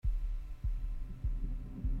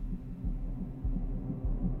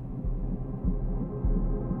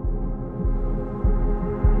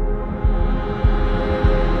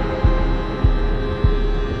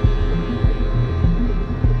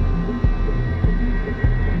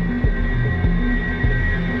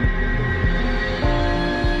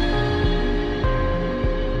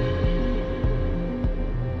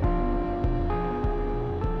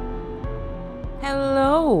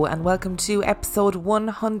and welcome to episode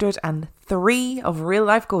 103 of Real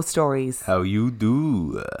Life Ghost Stories. How you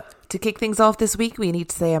do? To kick things off this week, we need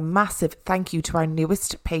to say a massive thank you to our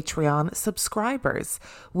newest Patreon subscribers.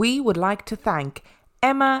 We would like to thank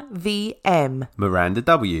Emma VM, Miranda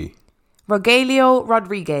W, Rogelio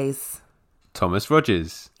Rodriguez, Thomas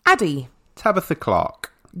Rogers, Addy, Tabitha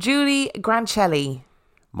Clark, Julie Grancelli,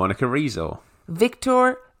 Monica Rizzo,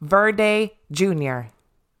 Victor Verde Jr.,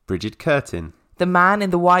 Bridget Curtin, the man in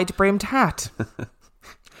the wide-brimmed hat,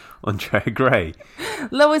 Andrea Gray,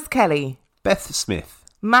 Lois Kelly, Beth Smith,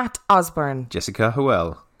 Matt Osborne, Jessica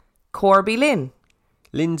Howell, Corby Lynn,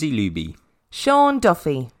 Lindsay Luby, Sean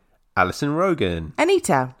Duffy, Alison Rogan,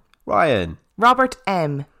 Anita, Ryan, Robert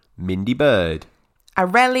M, Mindy Bird,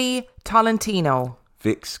 Areli Tolentino.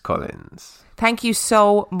 Vix Collins. Thank you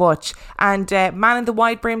so much. And man in the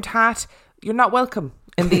wide-brimmed hat, you're not welcome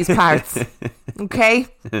in these parts. Okay?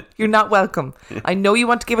 You're not welcome. I know you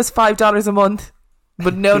want to give us $5 a month,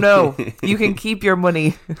 but no. You can keep your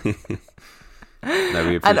money. No,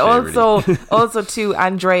 we appreciate And it, really. also to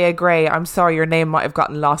Andrea Gray, I'm sorry, your name might have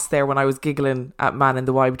gotten lost there when I was giggling at man in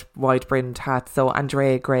the wide-brimmed hat. So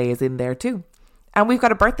Andrea Gray is in there too. And we've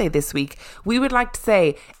got a birthday this week. We would like to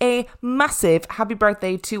say a massive happy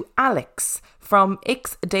birthday to Alex from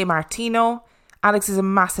Ix De Martino. Alex is a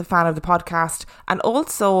massive fan of the podcast and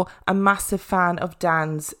also a massive fan of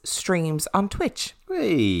Dan's streams on Twitch.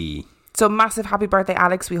 Hey, So massive happy birthday,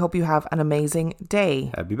 Alex. We hope you have an amazing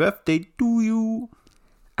day. happy birthday to you.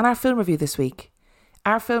 And our film review this week.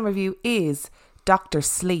 Our film review is Dr.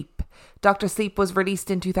 Sleep. Dr. Sleep was released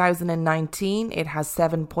in 2019. It has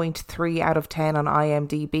 7.3 out of 10 on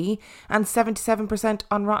IMDb and 77%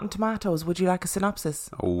 on Rotten Tomatoes. Would you like a synopsis?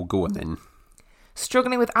 Oh, go on then.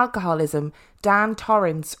 Struggling with alcoholism, Dan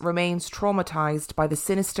Torrance remains traumatised by the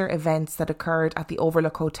sinister events that occurred at the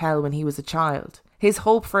Overlook Hotel when he was a child. His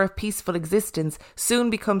hope for a peaceful existence soon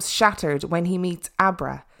becomes shattered when he meets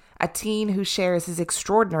Abra, a teen who shares his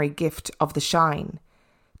extraordinary gift of the shine.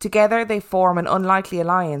 Together they form an unlikely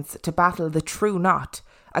alliance to battle the True Knot,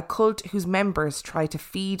 a cult whose members try to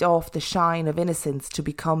feed off the shine of innocence to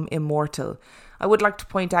become immortal. I would like to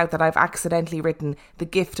point out that I've accidentally written the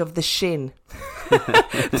gift of the shin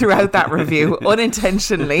throughout that review,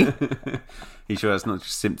 unintentionally. You sure that's not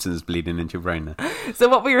just Simpsons bleeding into your brain there? So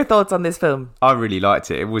what were your thoughts on this film? I really liked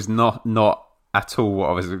it. It was not at all what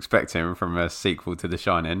I was expecting from a sequel to The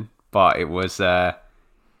Shining, but it was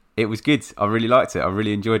good. I really liked it. I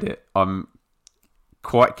really enjoyed it. I'm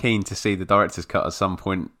quite keen to see the director's cut at some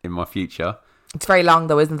point in my future. It's very long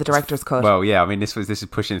though, isn't the director's cut? Well, yeah. I mean, this is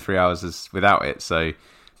pushing 3 hours without it, so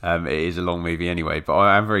it is a long movie anyway. But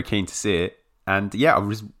I am very keen to see it, and yeah, I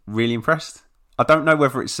was really impressed. I don't know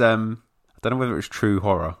whether it's true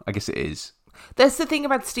horror. I guess it is. That's the thing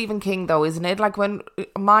about Stephen King though, isn't it? Like, when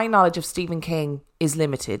my knowledge of Stephen King is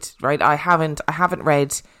limited, right? I haven't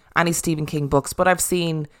read any Stephen King books, but I've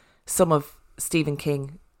seen some of Stephen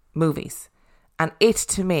King movies. And It,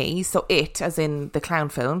 to me, so It, as in the clown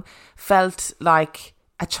film, felt like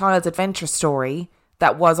a child's adventure story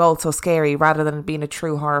that was also scary rather than being a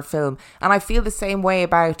true horror film. And I feel the same way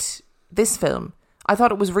about this film. I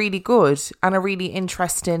thought it was really good and a really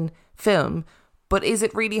interesting film, but is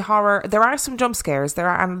it really horror? There are some jump scares, there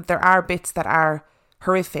are bits that are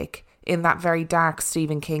horrific in that very dark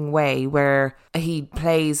Stephen King way where he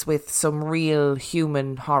plays with some real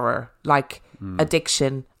human horror, like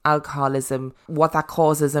addiction, alcoholism, what that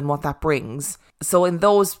causes and what that brings. So in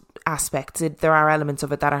those aspects, there are elements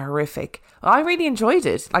of it that are horrific. I really enjoyed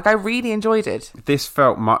it. Like, I really enjoyed it. This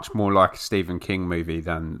felt much more like a Stephen King movie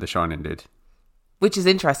than The Shining did. Which is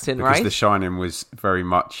interesting, because right? The Shining was very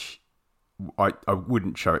much... I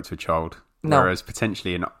wouldn't show it to a child. No. Whereas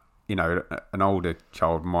potentially an older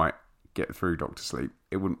child might get through Dr. Sleep.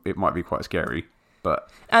 It might be quite scary.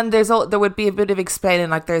 And there would be a bit of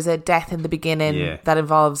explaining, like there's a death in the beginning that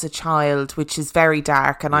involves a child, which is very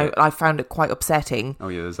dark, and I found it quite upsetting. Oh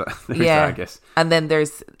yeah, there's that, I guess. And then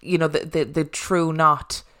there's the True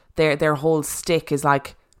Knot. Their whole stick is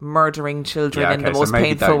like murdering children in the most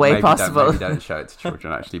painful way possible. Maybe don't show it to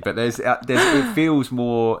children actually, but it feels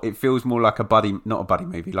more like not a buddy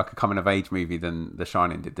movie, like a coming of age movie than The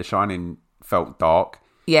Shining did. The Shining felt dark.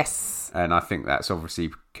 Yes. And I think that's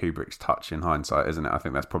obviously Kubrick's touch in hindsight, isn't it? I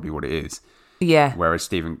think that's probably what it is. Yeah. Whereas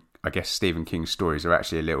Stephen King's stories are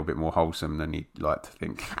actually a little bit more wholesome than he'd like to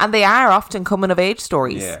think. And they are often coming of age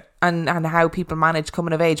stories. Yeah. And how people manage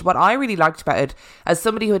coming of age. What I really liked about it, as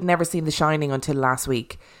somebody who had never seen The Shining until last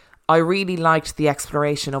week, I really liked the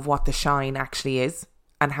exploration of what the shine actually is.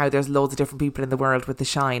 and how there's loads of different people in the world with the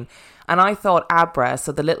shine. And I thought Abra,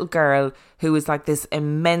 so the little girl who is like this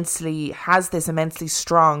immensely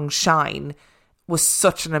strong shine, was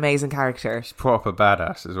such an amazing character. She's proper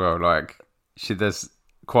badass as well. Like, there's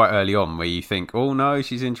quite early on where you think, oh no,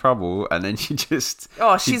 she's in trouble, and then she just...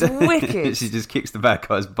 Oh, she's wicked. She just kicks the bad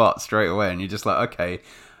guy's butt straight away, and you're just like, okay,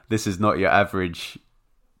 this is not your average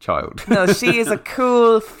child. No, she is a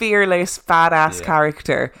cool, fearless, badass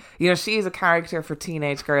character. You know, she is a character for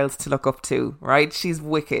teenage girls to look up to, right? She's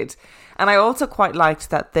wicked. And I also quite liked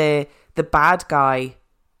that the bad guy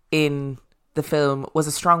in the film was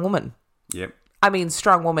a strong woman. Yep. I mean,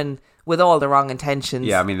 strong woman with all the wrong intentions.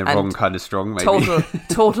 Yeah, I mean, the wrong kind of strong, maybe.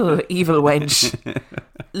 Total evil wench.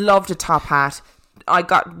 Loved a top hat.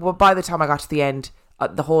 By the time I got to the end,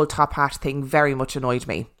 the whole top hat thing very much annoyed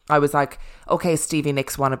me. I was like, okay, Stevie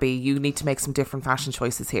Nicks wannabe, you need to make some different fashion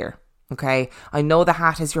choices here. Okay, I know the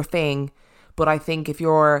hat is your thing, but I think if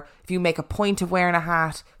you make a point of wearing a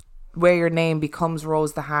hat where your name becomes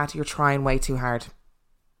Rose the Hat, you're trying way too hard.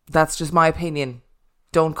 That's just my opinion.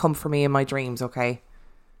 Don't come for me in my dreams, okay?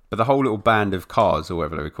 But the whole little band of cars, or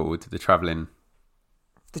whatever they were called, the travelling...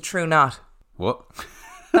 The True Knot. What?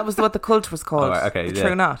 That was what the cult was called. Oh, right, okay, the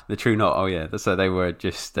True Knot. The True Knot, oh yeah. So they were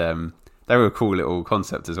just... they were a cool little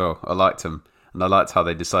concept as well. I liked them. And I liked how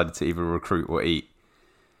they decided to either recruit or eat,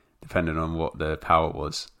 depending on what the power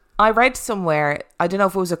was. I read somewhere, I don't know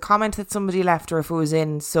if it was a comment that somebody left or if it was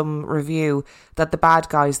in some review, that the bad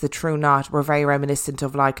guys, the True Knot, were very reminiscent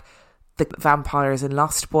of like the vampires in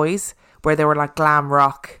Lost Boys, where they were like glam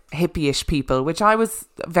rock, hippie-ish people, which I was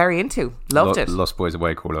very into. Loved it. Lost Boys are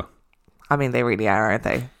way cooler. I mean, they really are, aren't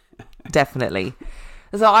they? Definitely.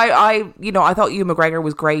 So I thought Ewan McGregor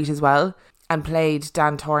was great as well and played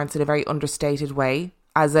Dan Torrance in a very understated way.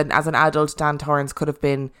 As an adult, Dan Torrance could have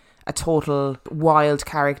been a total wild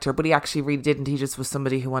character, but he actually really didn't. He just was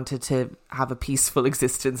somebody who wanted to have a peaceful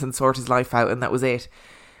existence and sort his life out, and that was it.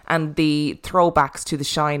 And the throwbacks to The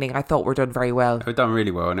Shining, I thought were done very well. They were done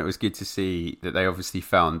really well, and it was good to see that they obviously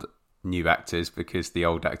found new actors because the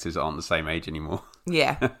old actors aren't the same age anymore.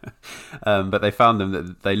 Yeah. But they found them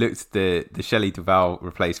that they looked, the Shelley Duvall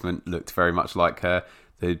replacement looked very much like her.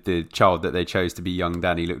 The child that they chose to be young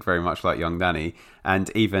Danny looked very much like young Danny.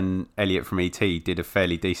 And even Elliot from E.T. did a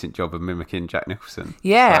fairly decent job of mimicking Jack Nicholson.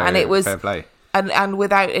 Yeah, so, and it was... Fair play. And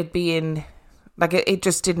without it being... Like, it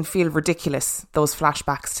just didn't feel ridiculous, those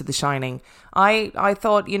flashbacks to The Shining. I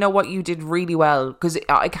thought, you know what, you did really well. Because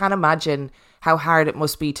I can't imagine how hard it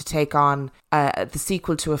must be to take on the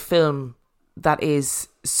sequel to a film that is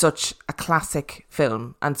such a classic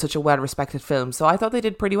film and such a well-respected film. So I thought they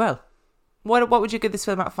did pretty well. What would you give this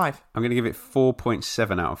film out of 5? I'm going to give it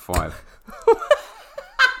 4.7 out of 5.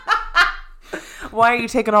 Why are you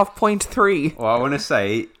taking off 0.3? Well, I want to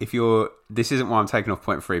say, this isn't why I'm taking off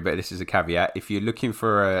 0.3, but this is a caveat. If you're looking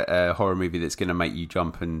for a horror movie that's going to make you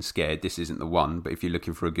jump and scared, this isn't the one. But if you're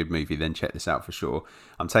looking for a good movie, then check this out for sure.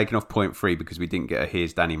 I'm taking off 0.3 because we didn't get a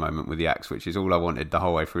Here's Danny moment with the axe, which is all I wanted the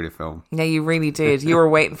whole way through the film. Yeah, you really did. You were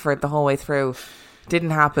waiting for it the whole way through. Didn't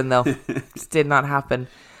happen, though. Just did not happen.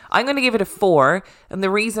 I'm going to give it a 4, and the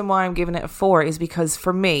reason why I'm giving it a 4 is because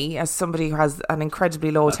for me, as somebody who has an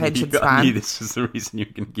incredibly low attention span... I knew this was the reason you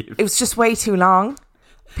were going to give it. It was just way too long.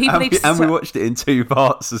 We watched it in 2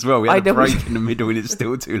 parts as well. We had a break in the middle and it's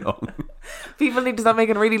still too long. People need to stop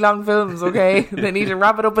making really long films, okay? They need to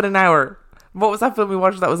wrap it up in an hour. What was that film we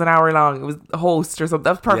watched that was an hour long? It was Host or something. That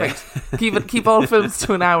was perfect. Yeah. Keep all films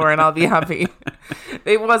to an hour and I'll be happy.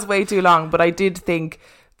 It was way too long, but I did think...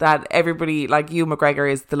 that everybody, like Ewan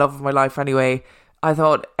McGregor is the love of my life anyway. I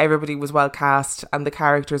thought everybody was well cast and the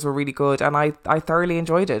characters were really good and I thoroughly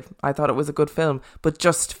enjoyed it. I thought it was a good film, but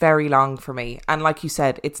just very long for me. And like you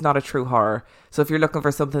said, it's not a true horror. So if you're looking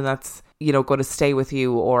for something that's, you know, going to stay with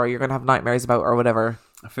you or you're going to have nightmares about or whatever,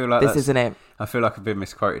 I feel like this isn't it. I feel like I've been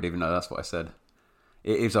misquoted even though that's what I said.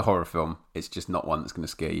 It is a horror film. It's just not one that's going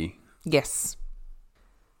to scare you. Yes.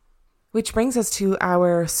 Which brings us to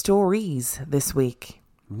our stories this week.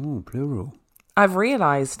 Ooh, plural. I've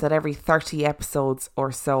realised that every 30 episodes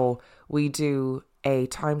or so, we do a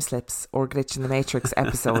Time Slips or Glitch in the Matrix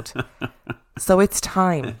episode. So it's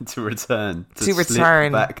time. to return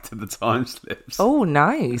back to the Time Slips. Oh,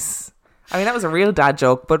 nice. I mean, that was a real dad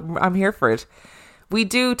joke, but I'm here for it. We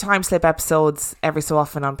do Time Slip episodes every so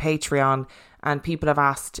often on Patreon, and people have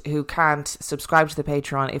asked who can't subscribe to the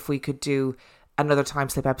Patreon if we could do another Time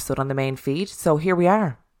Slip episode on the main feed. So here we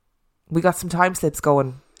are. We got some time slips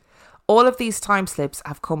going. All of these time slips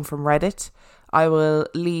have come from Reddit. I will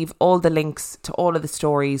leave all the links to all of the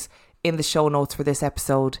stories in the show notes for this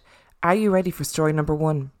episode. Are you ready for story number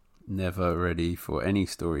 1? Never ready for any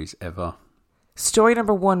stories ever. Story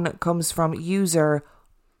number 1 comes from user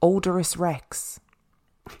Odorous Rex.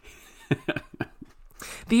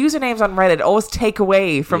 The usernames on Reddit always take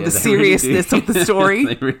away from the seriousness of the story.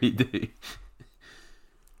 They really do.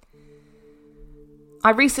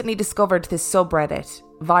 I recently discovered this subreddit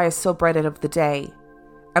via subreddit of the day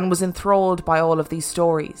and was enthralled by all of these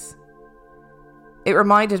stories. It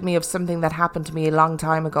reminded me of something that happened to me a long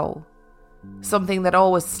time ago, something that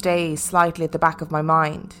always stays slightly at the back of my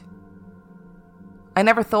mind. I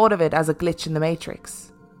never thought of it as a glitch in the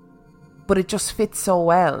Matrix, but it just fits so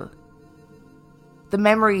well. The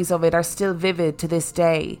memories of it are still vivid to this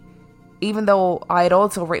day, even though I had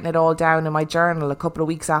also written it all down in my journal a couple of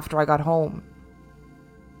weeks after I got home.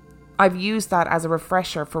 I've used that as a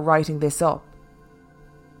refresher for writing this up.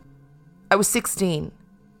 I was 16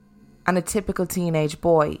 and a typical teenage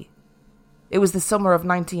boy. It was the summer of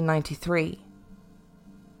 1993.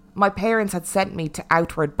 My parents had sent me to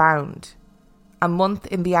Outward Bound, a month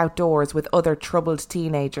in the outdoors with other troubled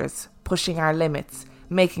teenagers, pushing our limits,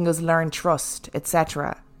 making us learn trust,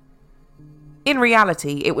 etc. In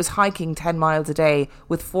reality, it was hiking 10 miles a day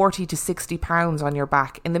with 40 to 60 pounds on your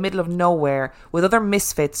back in the middle of nowhere with other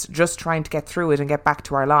misfits just trying to get through it and get back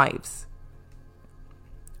to our lives.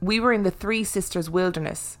 We were in the Three Sisters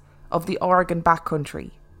Wilderness of the Oregon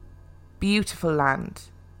backcountry. Beautiful land.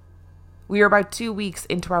 We were about 2 weeks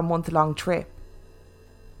into our month-long trip.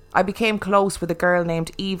 I became close with a girl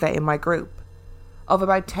named Eva in my group, of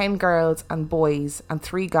about 10 girls and boys and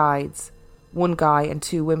 3 guides, 1 guy and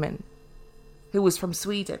 2 women, who was from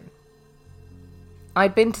Sweden.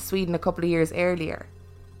 I'd been to Sweden a couple of years earlier,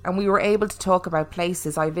 and we were able to talk about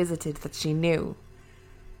places I visited that she knew.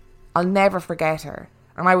 I'll never forget her,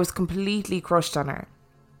 and I was completely crushed on her.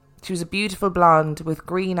 She was a beautiful blonde with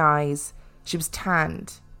green eyes. She was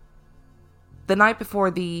tanned. The night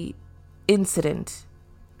before the incident,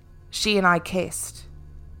 she and I kissed,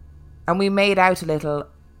 and we made out a little,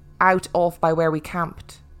 out off by where we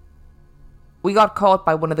camped. We got caught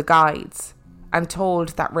by one of the guides and told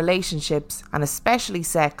that relationships, and especially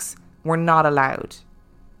sex, were not allowed.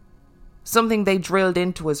 Something they drilled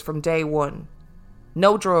into us from day one.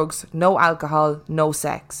 No drugs, no alcohol, no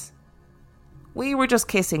sex. We were just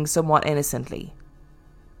kissing somewhat innocently.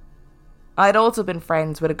 I had also been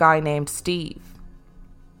friends with a guy named Steve.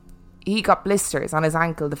 He got blisters on his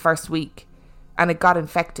ankle the first week, and it got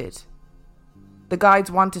infected. The guides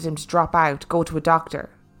wanted him to drop out, go to a doctor,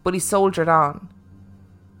 but he soldiered on.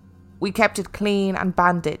 We kept it clean and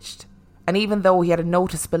bandaged, and even though he had a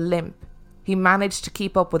noticeable limp, he managed to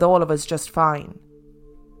keep up with all of us just fine.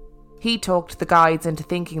 He talked the guides into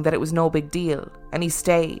thinking that it was no big deal, and he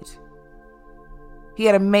stayed. He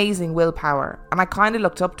had amazing willpower, and I kind of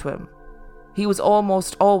looked up to him. He was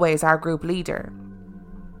almost always our group leader.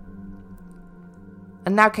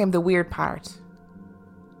 And now came the weird part.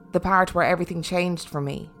 The part where everything changed for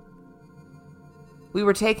me. We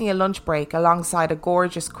were taking a lunch break alongside a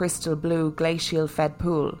gorgeous crystal blue glacial-fed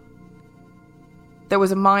pool. There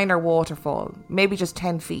was a minor waterfall, maybe just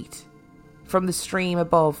 10 feet, from the stream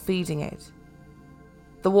above feeding it.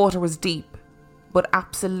 The water was deep, but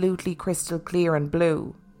absolutely crystal clear and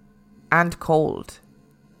blue. And cold.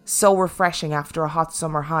 So refreshing after a hot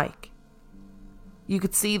summer hike. You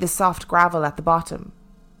could see the soft gravel at the bottom.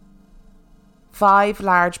 5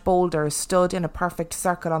 large boulders stood in a perfect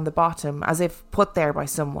circle on the bottom, as if put there by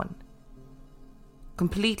someone.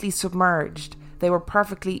 Completely submerged, they were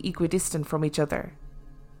perfectly equidistant from each other.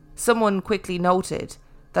 Someone quickly noted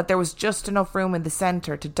that there was just enough room in the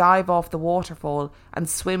centre to dive off the waterfall and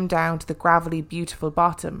swim down to the gravelly, beautiful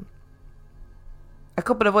bottom. A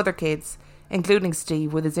couple of other kids, including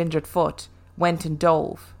Steve with his injured foot, went and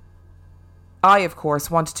dove. I, of course,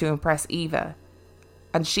 wanted to impress Eva,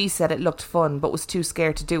 and she said it looked fun but was too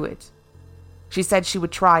scared to do it. She said she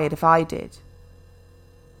would try it if I did.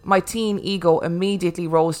 My teen ego immediately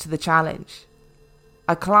rose to the challenge.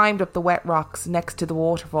 I climbed up the wet rocks next to the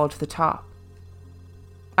waterfall to the top.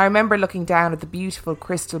 I remember looking down at the beautiful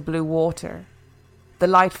crystal blue water, the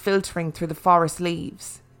light filtering through the forest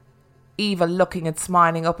leaves, Eva looking and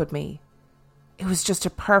smiling up at me. It was just a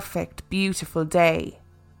perfect, beautiful day.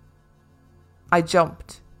 I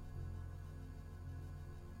jumped.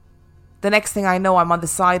 The next thing I know, I'm on the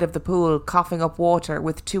side of the pool, coughing up water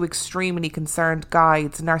with 2 extremely concerned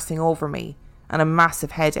guides nursing over me and a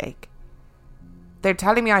massive headache. They're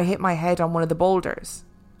telling me I hit my head on one of the boulders.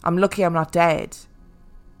 I'm lucky I'm not dead.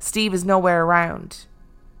 Steve is nowhere around.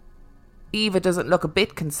 Eva doesn't look a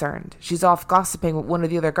bit concerned. She's off gossiping with one of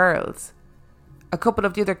the other girls. A couple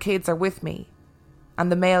of the other kids are with me,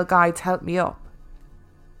 and the male guides help me up.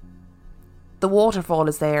 The waterfall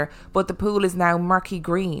is there, but the pool is now murky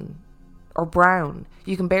green. or brown.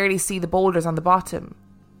 You can barely see the boulders on the bottom.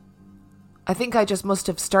 I think I just must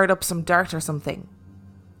have stirred up some dirt or something.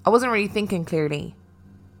 I wasn't really thinking clearly.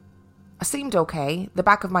 I seemed okay. The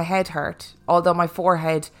back of my head hurt, although my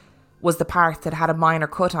forehead was the part that had a minor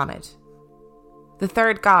cut on it. The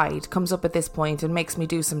third guide comes up at this point and makes me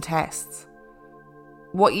do some tests.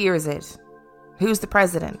 What year is it? Who's the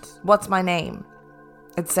president? What's my name?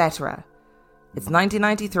 Etc. It's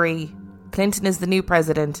 1993. Clinton is the new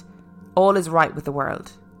president. All is right with the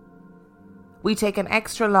world. We take an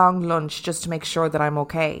extra long lunch just to make sure that I'm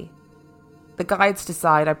okay. The guides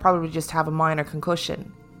decide I probably just have a minor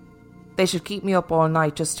concussion. They should keep me up all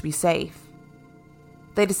night just to be safe.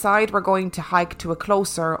 They decide we're going to hike to a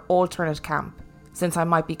closer alternate camp, since I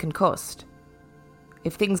might be concussed.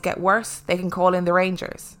 If things get worse, they can call in the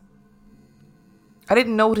Rangers. I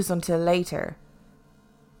didn't notice until later,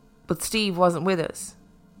 but Steve wasn't with us.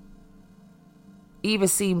 Eva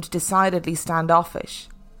seemed decidedly standoffish,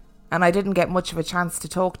 and I didn't get much of a chance to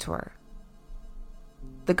talk to her.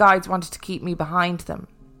 The guides wanted to keep me behind them,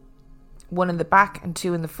 1 in the back and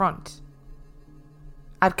 2 in the front.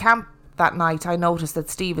 At camp that night, I noticed that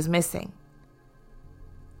Steve was missing.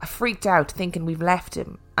 I freaked out thinking we've left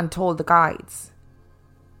him and told the guides.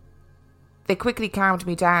 They quickly calmed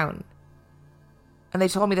me down, and they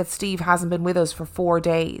told me that Steve hasn't been with us for 4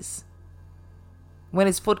 days. When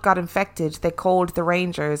his foot got infected, they called the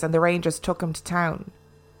Rangers, and the Rangers took him to town.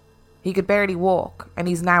 He could barely walk, and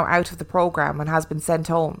he's now out of the program and has been sent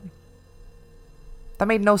home. That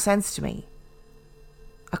made no sense to me.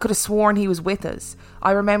 I could have sworn he was with us.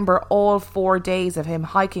 I remember all 4 days of him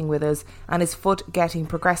hiking with us and his foot getting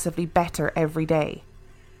progressively better every day.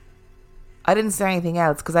 I didn't say anything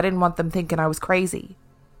else because I didn't want them thinking I was crazy.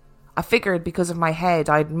 I figured because of my head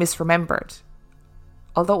I'd misremembered.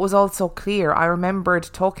 Although it was all so clear, I remembered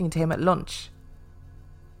talking to him at lunch.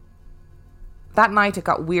 That night it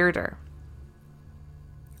got weirder.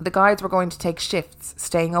 The guides were going to take shifts,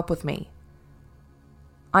 staying up with me.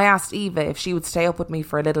 I asked Eva if she would stay up with me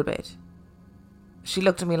for a little bit. She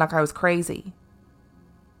looked at me like I was crazy.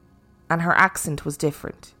 And her accent was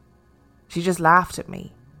different. She just laughed at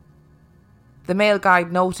me. The male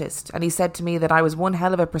guide noticed, and he said to me that I was one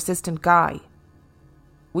hell of a persistent guy.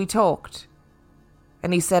 We talked,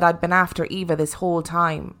 and he said I'd been after Eva this whole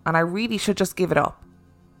time, and I really should just give it up.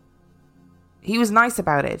 He was nice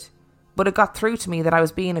about it, but it got through to me that I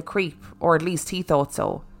was being a creep, or at least he thought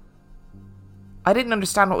so. I didn't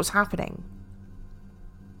understand what was happening.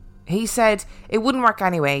 He said it wouldn't work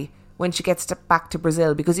anyway when she gets back to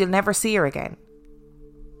Brazil because you'll never see her again.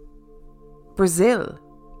 Brazil?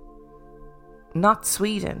 Not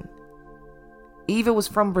Sweden. Eva was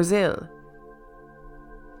from Brazil.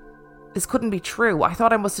 This couldn't be true. I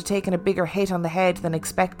thought I must have taken a bigger hit on the head than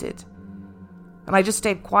expected. And I just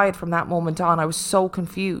stayed quiet from that moment on. I was so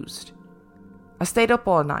confused. I stayed up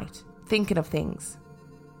all night, thinking of things.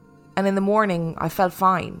 And in the morning, I felt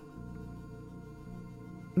fine.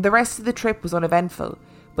 The rest of the trip was uneventful,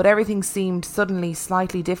 but everything seemed suddenly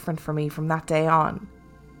slightly different for me from that day on.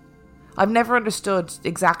 I've never understood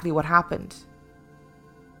exactly what happened.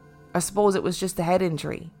 I suppose it was just a head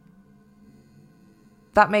injury.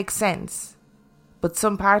 That makes sense, but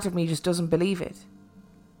some part of me just doesn't believe it.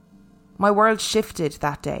 My world shifted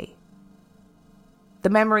that day. The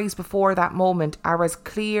memories before that moment are as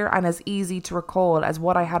clear and as easy to recall as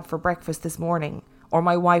what I had for breakfast this morning, or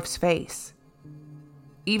my wife's face.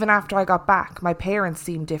 Even after I got back, my parents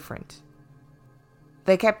seemed different.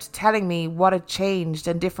 They kept telling me what a changed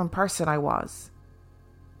and different person I was.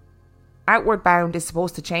 Outward bound is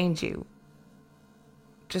supposed to change you.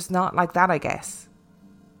 Just not like that, I guess.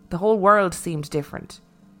 The whole world seemed different.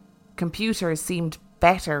 Computers seemed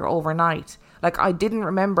better overnight. Like I didn't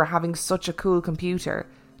remember having such a cool computer,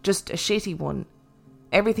 just a shitty one.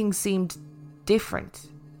 Everything seemed different.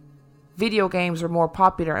 Video games were more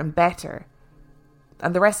popular and better.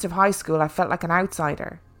 And the rest of high school I felt like an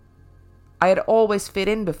outsider. I had always fit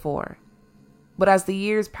in before. But as the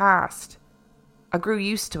years passed, I grew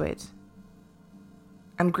used to it.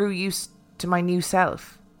 And grew used to my new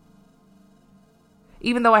self.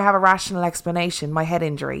 Even though I have a rational explanation, my head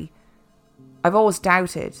injury, I've always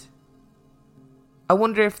doubted. I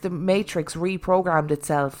wonder if the Matrix reprogrammed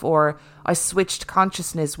itself, or I switched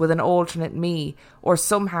consciousness with an alternate me, or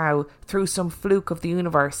somehow, through some fluke of the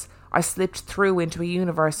universe, I slipped through into a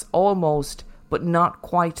universe almost, but not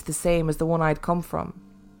quite the same as the one I'd come from.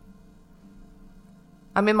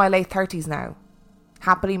 I'm in my late 30s now,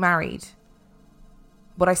 happily married.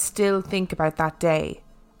 But I still think about that day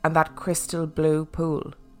and that crystal blue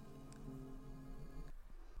pool.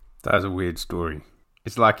 That was a weird story.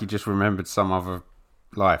 It's like you just remembered some other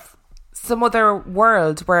life. some other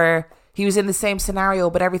world where he was in the same scenario,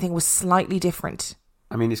 but everything was slightly different.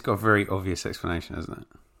 I mean, it's got a very obvious explanation, hasn't it?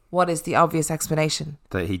 What is the obvious explanation?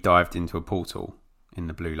 That he dived into a portal in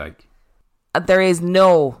the Blue Lake. There is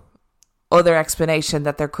no other explanation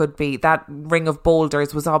that there could be. That ring of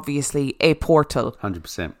boulders was obviously a portal.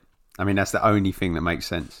 100%. I mean, that's the only thing that makes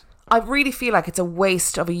sense. I really feel like it's a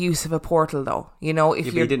waste of a use of a portal, though. You know,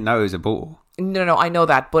 if you didn't know it was a portal. No, I know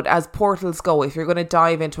that. But as portals go, if you're going to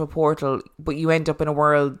dive into a portal, but you end up in a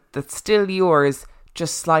world that's still yours,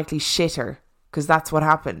 just slightly shitter, because that's what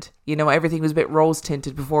happened. You know, everything was a bit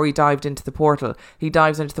rose-tinted before he dived into the portal. He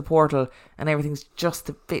dives into the portal, and everything's just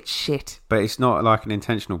a bit shit. But it's not like an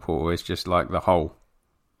intentional portal. It's just like the hole.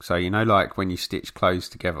 So, you know, like when you stitch clothes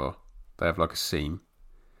together, they have like a seam.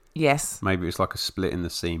 Yes. Maybe it's like a split in the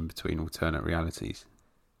seam between alternate realities.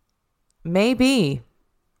 Maybe.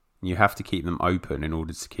 You have to keep them open in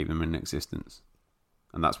order to keep them in existence.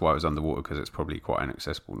 And that's why it was underwater, because it's probably quite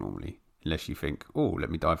inaccessible normally. Unless you think, oh,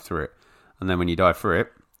 let me dive through it. And then when you dive through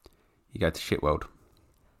it, you go to Shitworld.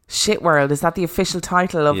 Shitworld, is that the official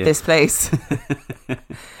title of this place?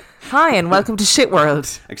 Hi, and welcome to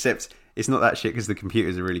Shitworld. Except it's not that shit because the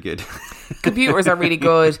computers are really good. Computers are really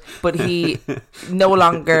good, but he no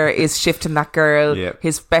longer is shifting that girl. Yep.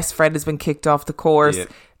 His best friend has been kicked off the course.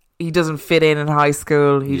 Yep. He doesn't fit in high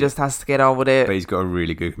school. He just has to get on with it. But he's got a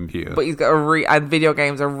really good computer. But he's got and video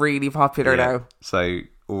games are really popular now. So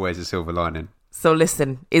always a silver lining. So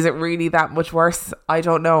listen, is it really that much worse? I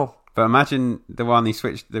don't know. But imagine the one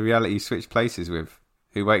the reality switched places with,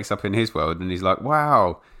 who wakes up in his world and he's like,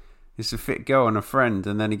 wow, it's a fit girl and a friend.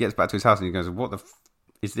 And then he gets back to his house and he goes, what the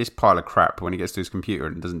is this pile of crap, when he gets to his computer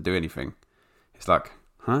and doesn't do anything? It's like,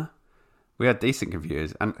 huh? We had decent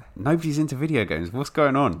computers and nobody's into video games. What's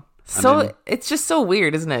going on? So it's just so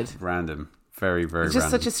weird, isn't it? Random. Very, very It's just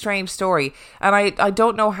random. such a strange story. And I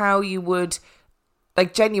don't know how you would,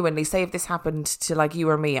 like, genuinely say if this happened to like you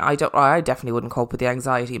or me, I definitely wouldn't cope with the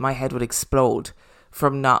anxiety. My head would explode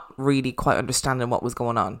from not really quite understanding what was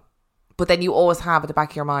going on. But then you always have at the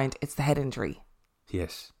back of your mind, it's the head injury.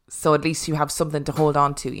 Yes. So at least you have something to hold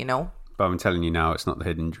on to, you know? But I'm telling you now, it's not the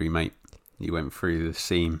head injury, mate. You went through the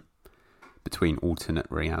seam between alternate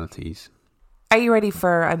realities. Are you ready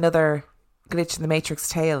for another Glitch in the Matrix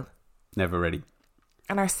tale? Never ready.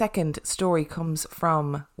 And our second story comes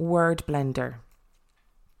from Word Blender.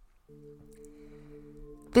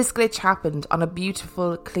 This glitch happened on a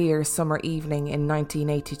beautiful, clear summer evening in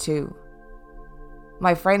 1982.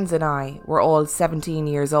 My friends and I were all 17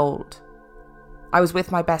 years old. I was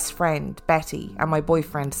with my best friend, Betty, and my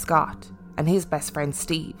boyfriend, Scott, and his best friend,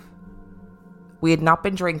 Steve. We had not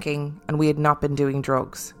been drinking, and we had not been doing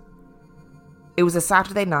drugs. It was a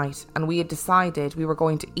Saturday night, and we had decided we were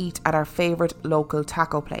going to eat at our favourite local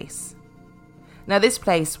taco place. Now, this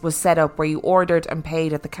place was set up where you ordered and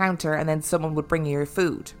paid at the counter, and then someone would bring you your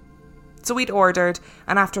food. So we'd ordered,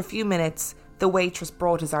 and after a few minutes, the waitress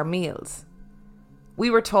brought us our meals. We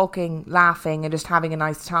were talking, laughing, and just having a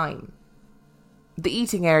nice time. The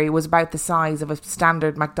eating area was about the size of a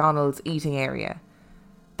standard McDonald's eating area.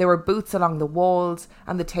 There were booths along the walls,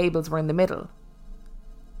 and the tables were in the middle.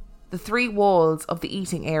 The three walls of the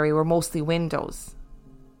eating area were mostly windows.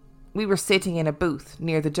 We were sitting in a booth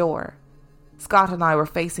near the door. Scott and I were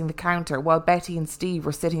facing the counter, while Betty and Steve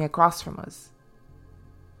were sitting across from us.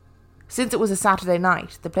 Since it was a Saturday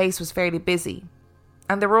night, the place was fairly busy,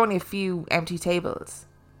 and there were only a few empty tables.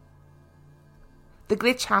 The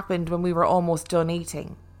glitch happened when we were almost done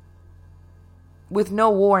eating. With no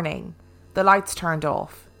warning, the lights turned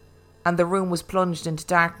off, and the room was plunged into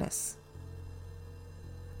darkness.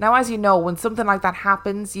 Now, as you know, when something like that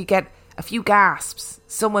happens, you get a few gasps.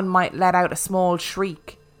 Someone might let out a small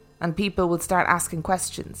shriek, and people will start asking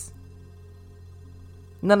questions.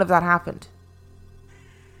 None of that happened.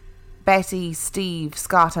 Betty, Steve,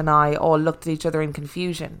 Scott and I all looked at each other in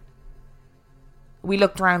confusion. We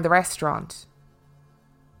looked around the restaurant,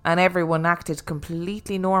 and everyone acted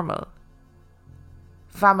completely normal.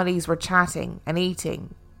 Families were chatting and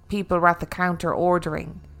eating. People were at the counter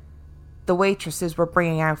ordering. The waitresses were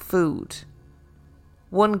bringing out food.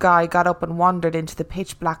 One guy got up and wandered into the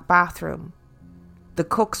pitch black bathroom. The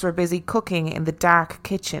cooks were busy cooking in the dark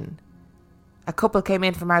kitchen. A couple came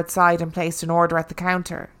in from outside and placed an order at the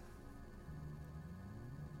counter.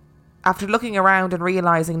 After looking around and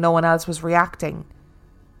realising no one else was reacting,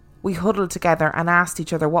 we huddled together and asked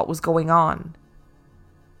each other what was going on.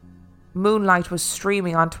 Moonlight was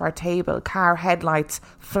streaming onto our table. Car headlights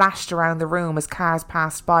flashed around the room as cars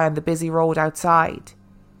passed by on the busy road outside.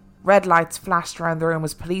 Red lights flashed around the room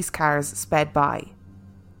as police cars sped by.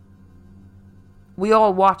 We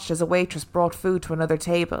all watched as a waitress brought food to another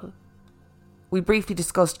table, We briefly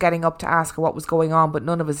discussed getting up to ask her what was going on, but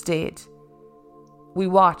none of us did. We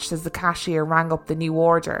watched as the cashier rang up the new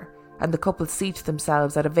order and the couple seated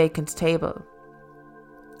themselves at a vacant table.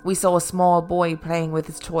 We saw a small boy playing with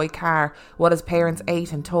his toy car while his parents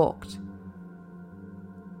ate and talked.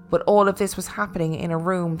 But all of this was happening in a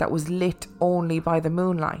room that was lit only by the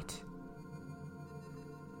moonlight.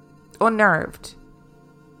 Unnerved,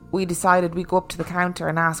 we decided we'd go up to the counter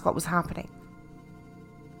and ask what was happening.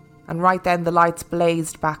 And right then the lights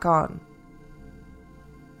blazed back on.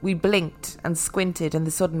 We blinked and squinted in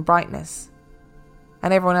the sudden brightness,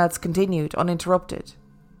 and everyone else continued uninterrupted.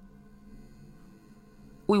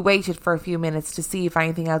 We waited for a few minutes to see if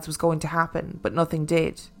anything else was going to happen, but nothing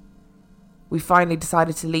did. We finally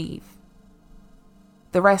decided to leave.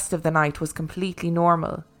 The rest of the night was completely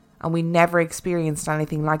normal, and we never experienced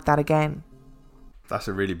anything like that again. That's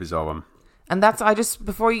a really bizarre one. And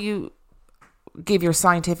before you give your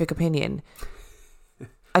scientific opinion,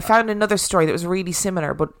 I found another story that was really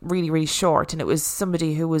similar but really, really short, and it was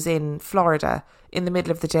somebody who was in Florida in the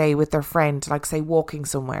middle of the day with their friend, like say walking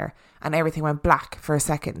somewhere, and everything went black for a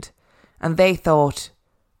second, and they thought,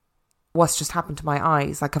 what's just happened to my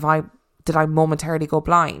eyes? Like, did I momentarily go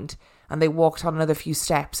blind? And they walked on another few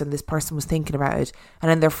steps, and this person was thinking about it, and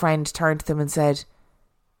then their friend turned to them and said,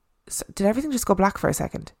 did everything just go black for a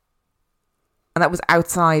second? And that was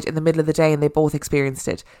outside in the middle of the day, and they both experienced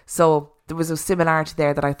it. So there was a similarity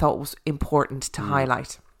there that I thought was important to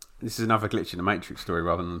highlight. This is another glitch in the Matrix story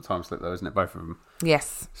rather than the time slip, though, isn't it? Both of them.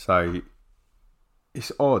 Yes. So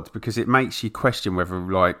it's odd because it makes you question whether,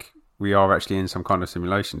 like, we are actually in some kind of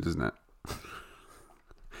simulation, doesn't it?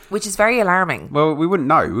 Which is very alarming. Well, we wouldn't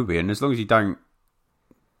know, would we? And as long as you don't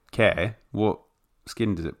care, what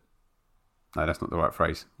skin does it? No, that's not the right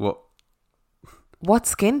phrase. What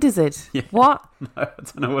skin does it? Yeah. What? No, I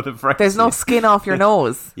don't know what the phrase There's no skin off your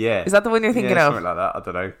nose. Yeah. Is that the one you're thinking of? Something like that. I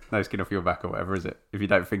don't know. No skin off your back or whatever, is it? If you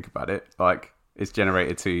don't think about it, like, it's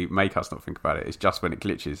generated to make us not think about it. It's just when it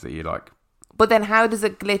glitches that you like. But then how does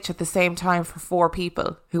it glitch at the same time for four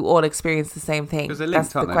people who all experience the same thing? Because they're linked,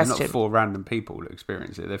 That's aren't the they? question. They're not four random people that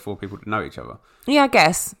experience it. They're four people that know each other. Yeah, I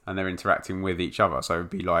guess. And they're interacting with each other. So it would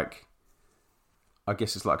be like, I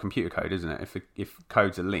guess it's like computer code, isn't it? If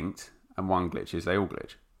codes are linked and one glitches, they all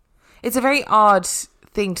glitch. It's a very odd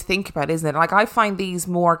thing to think about, isn't it? Like, I find these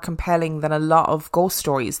more compelling than a lot of ghost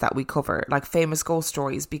stories that we cover, like famous ghost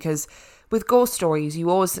stories, because with ghost stories, you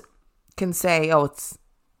always can say, oh, it's,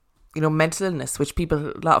 mental illness, which a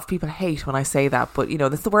lot of people hate when I say that, but,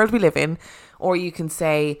 that's the world we live in. Or you can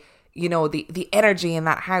say, the energy in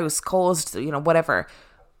that house caused, whatever.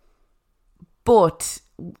 But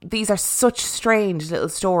these are such strange little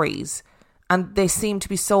stories, and they seem to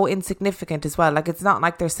be so insignificant as well. Like, it's not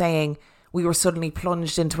like they're saying we were suddenly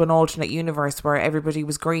plunged into an alternate universe where everybody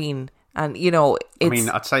was green. And, it's...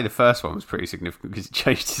 I'd say the first one was pretty significant because it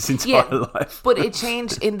changed his entire life. But it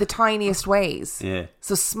changed in the tiniest ways. Yeah.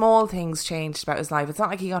 So small things changed about his life. It's not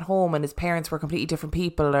like he got home and his parents were completely different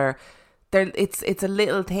people, or... It's a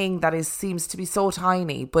little thing that seems to be so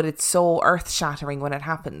tiny, but it's so earth-shattering when it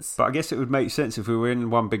happens. But I guess it would make sense if we were in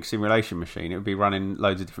one big simulation machine. It would be running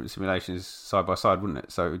loads of different simulations side by side, wouldn't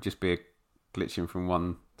it? So it would just be a glitching from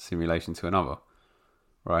one simulation to another,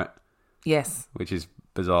 right? Yes. Which is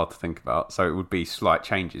bizarre to think about. So it would be slight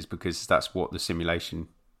changes because that's what simulation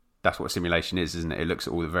is, isn't it? It looks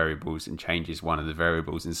at all the variables and changes one of the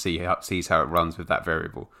variables and sees how it runs with that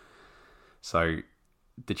variable. So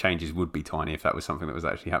the changes would be tiny if that was something that was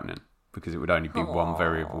actually happening, because it would only be one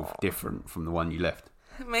variable different from the one you left.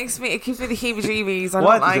 It gives me the heebie-jeebies.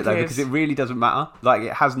 Why does it though? Because it really doesn't matter. Like,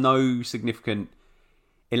 it has no significant,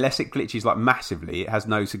 unless it glitches like massively, it has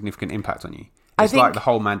no significant impact on you. It's like the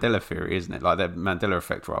whole Mandela theory, isn't it? Like the Mandela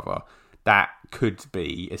effect, rather. That could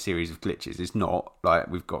be a series of glitches. It's not.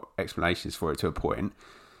 Like, we've got explanations for it to a point,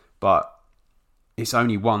 but it's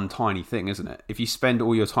only one tiny thing, isn't it? If you spend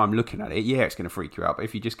all your time looking at it, yeah, it's going to freak you out. But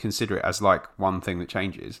if you just consider it as like one thing that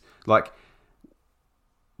changes, like,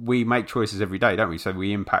 we make choices every day, don't we? So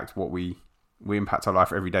we impact we impact our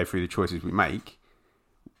life every day through the choices we make.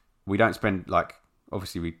 We don't spend, like,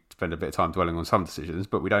 obviously we spend a bit of time dwelling on some decisions,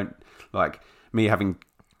 but we don't, like, me having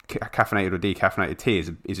caffeinated or decaffeinated tea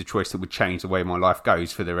is a choice that would change the way my life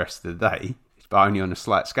goes for the rest of the day, but only on a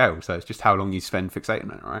slight scale. So it's just how long you spend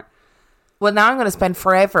fixating on it, right? Well, now I'm going to spend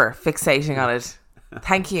forever fixating on it.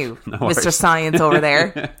 Thank you, Mr. Science over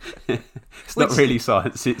there. It's not really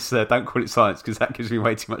science. It's don't call it science because that gives me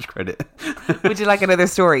way too much credit. Would you like another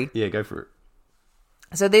story? Yeah, go for it.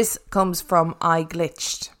 So this comes from I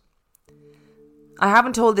Glitched. I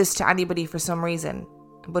haven't told this to anybody for some reason,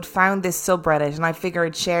 but found this subreddit and I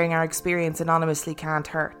figured sharing our experience anonymously can't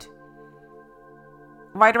hurt.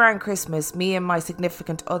 Right around Christmas, me and my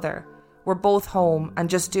significant other were both home and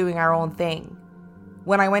just doing our own thing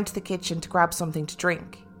when I went to the kitchen to grab something to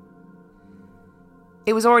drink.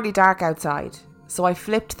 It was already dark outside, so I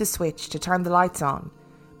flipped the switch to turn the lights on,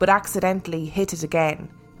 but accidentally hit it again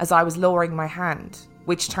as I was lowering my hand,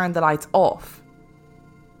 which turned the lights off.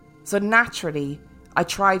 So naturally, I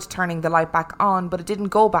tried turning the light back on, but it didn't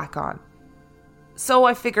go back on. So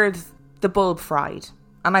I figured the bulb fried,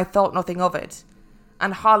 and I thought nothing of it,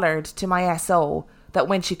 and hollered to my SO that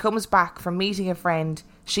when she comes back from meeting a friend,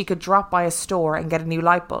 she could drop by a store and get a new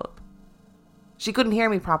light bulb. She couldn't hear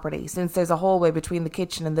me properly since there's a hallway between the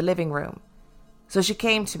kitchen and the living room. So she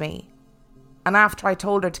came to me, and after I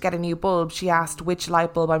told her to get a new bulb, she asked which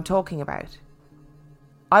light bulb I'm talking about.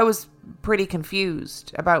 I was pretty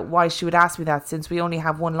confused about why she would ask me that since we only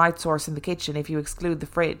have one light source in the kitchen if you exclude the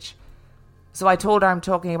fridge. So I told her I'm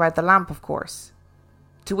talking about the lamp, of course.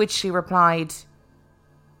 To which she replied,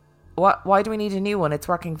 "What? Why do we need a new one? It's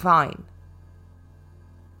working fine."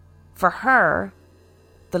 For her,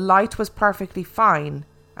 the light was perfectly fine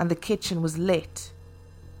and the kitchen was lit.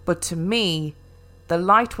 But to me, the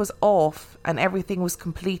light was off and everything was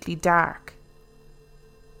completely dark.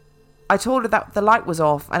 I told her that the light was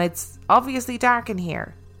off and it's obviously dark in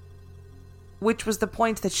here. Which was the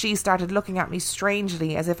point that she started looking at me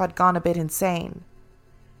strangely as if I'd gone a bit insane.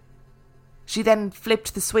 She then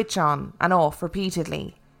flipped the switch on and off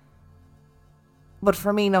repeatedly. But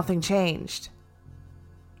for me, nothing changed.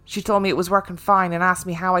 She told me it was working fine and asked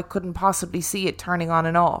me how I couldn't possibly see it turning on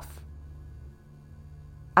and off.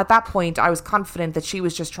 At that point, I was confident that she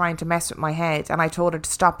was just trying to mess with my head, and I told her to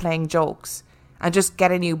stop playing jokes and just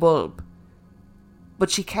get a new bulb. But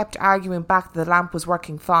she kept arguing back that the lamp was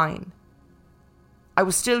working fine. I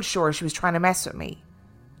was still sure she was trying to mess with me,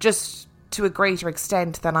 just to a greater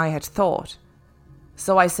extent than I had thought.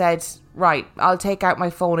 So I said, "Right, I'll take out my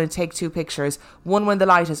phone and take 2 pictures, one when the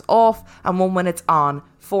light is off and one when it's on,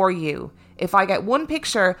 for you. If I get one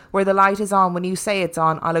picture where the light is on when you say it's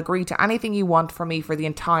on, I'll agree to anything you want from me for the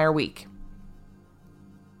entire week."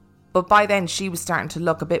 But by then she was starting to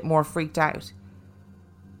look a bit more freaked out,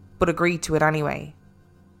 but agreed to it anyway.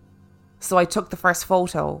 So I took the first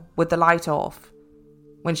photo with the light off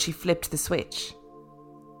when she flipped the switch.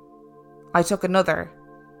 I took another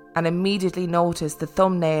and immediately noticed the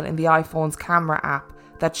thumbnail in the iPhone's camera app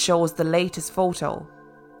that shows the latest photo,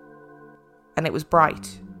 and it was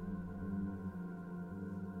bright.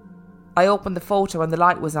 I opened the photo and the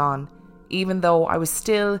light was on, even though I was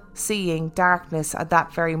still seeing darkness at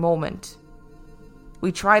that very moment.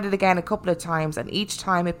 We tried it again a couple of times and each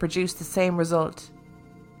time it produced the same result.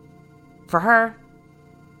 For her,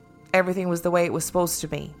 everything was the way it was supposed to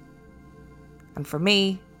be. And for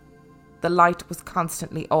me, the light was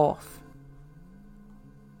constantly off.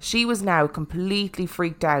 She was now completely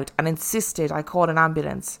freaked out and insisted I call an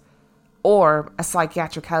ambulance or a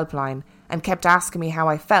psychiatric helpline and kept asking me how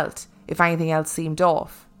I felt if anything else seemed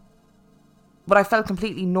off. But I felt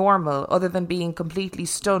completely normal other than being completely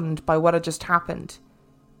stunned by what had just happened.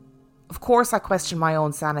 Of course I questioned my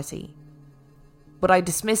own sanity, but I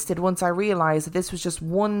dismissed it once I realised that this was just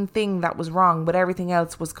one thing that was wrong, but everything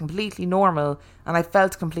else was completely normal and I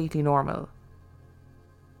felt completely normal.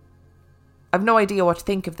 I've no idea what to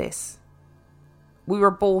think of this. We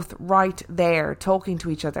were both right there talking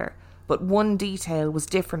to each other, but one detail was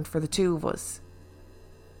different for the two of us.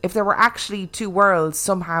 If there were actually 2 worlds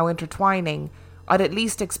somehow intertwining, I'd at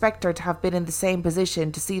least expect her to have been in the same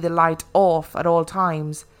position to see the light off at all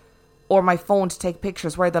times, or my phone to take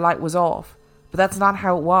pictures where the light was off, but that's not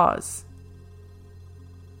how it was.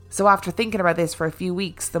 So after thinking about this for a few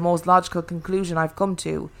weeks, the most logical conclusion I've come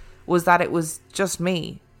to was that it was just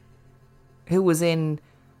me, who was in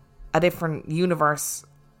a different universe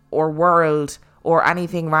or world or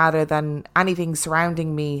anything rather than anything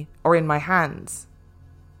surrounding me or in my hands.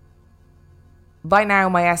 By now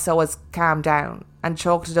my SO has calmed down and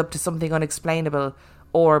chalked it up to something unexplainable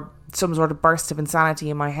or some sort of burst of insanity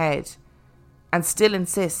in my head, and still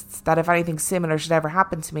insists that if anything similar should ever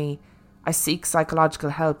happen to me, I seek psychological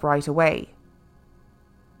help right away.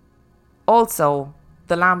 Also,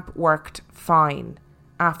 the lamp worked fine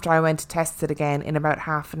after I went to test it again in about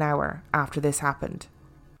half an hour after this happened.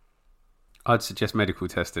 I'd suggest medical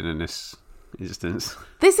testing in this instance.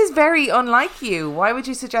 This is very unlike you. Why would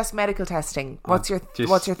you suggest medical testing? What's your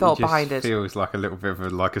thought behind it? It feels like a little bit of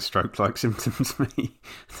a stroke-like symptom to me.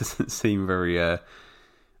 It doesn't seem very. I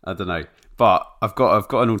don't know, but I've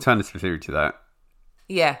got an alternative theory to that.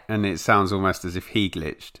 Yeah, and it sounds almost as if he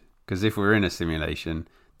glitched, because if we're in a simulation,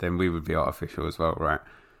 then we would be artificial as well, right?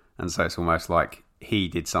 And so it's almost like he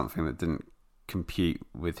did something that didn't compute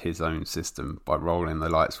with his own system by rolling the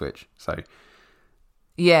light switch. So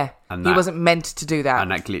yeah, and he that- wasn't meant to do that.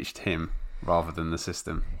 and that glitched him rather than the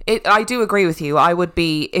system. I do agree with you. I would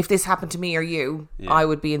be, if this happened to me or you, Yeah. I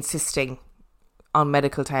would be insisting on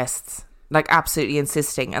medical tests, like absolutely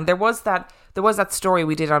insisting. And there was that story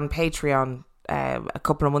we did on Patreon a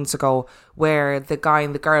couple of months ago where the guy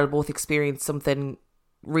and the girl both experienced something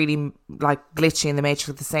really like glitchy in the matrix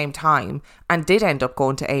at the same time and did end up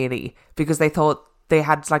going to A&E because they thought they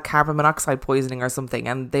had like carbon monoxide poisoning or something,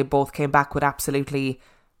 and they both came back with absolutely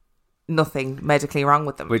nothing medically wrong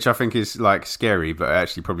with them. Which I think is like scary, but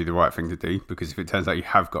actually probably the right thing to do, because if it turns out you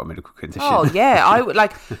have got a medical condition. Oh yeah, I would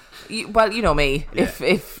like. Well, you know me. Yeah.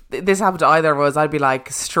 If this happened to either of us, I'd be like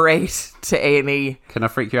straight to A&E. Can I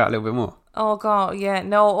freak you out a little bit more? Oh god, yeah,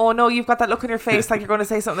 no, oh no, you've got that look on your face like you're going to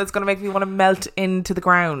say something that's going to make me want to melt into the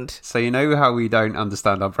ground. So you know how we don't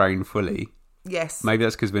understand our brain fully? Yes. Maybe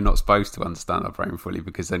that's because we're not supposed to understand our brain fully,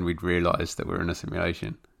 because then we'd realise that we're in a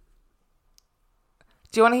simulation.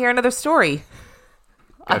 Do you want to hear another story? Go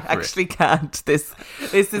I for it. actually can't. This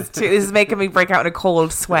is making me break out in a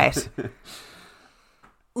cold sweat.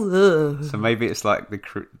 Ugh. So maybe it's like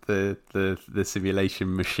the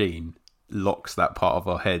simulation machine locks that part of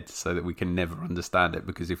our head so that we can never understand it,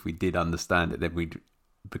 because if we did understand it, then we'd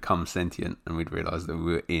become sentient and we'd realise that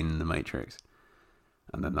we were in the Matrix.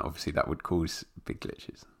 And then obviously that would cause big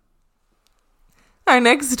glitches. Our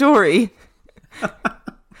next story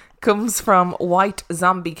comes from White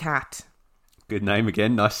Zombie Cat. Good name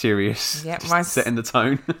again, nice, serious. Yeah, Just my- setting the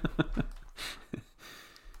tone.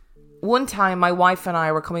 One time, my wife and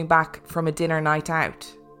I were coming back from a dinner night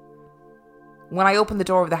out. When I opened the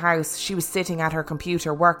door of the house, she was sitting at her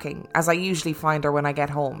computer working, as I usually find her when I get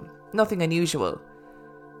home. Nothing unusual.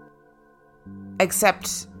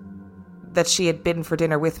 Except that she had been for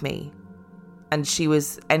dinner with me, and she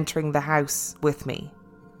was entering the house with me.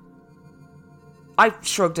 I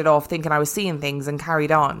shrugged it off, thinking I was seeing things, and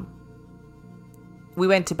carried on. We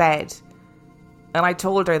went to bed, and I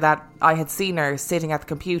told her that I had seen her sitting at the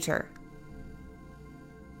computer.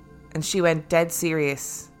 And she went dead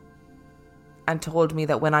serious and told me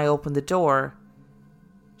that when I opened the door,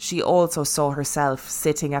 she also saw herself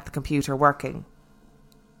sitting at the computer working.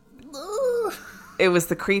 It was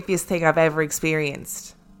the creepiest thing I've ever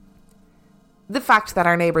experienced. The fact that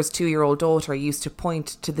our neighbour's 2-year-old daughter used to point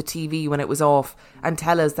to the TV when it was off and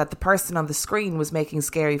tell us that the person on the screen was making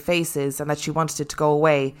scary faces and that she wanted it to go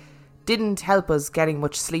away didn't help us getting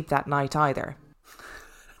much sleep that night either.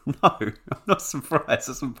 No, I'm not surprised.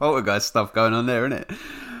 There's some poltergeist stuff going on there, isn't it?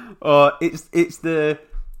 It's the...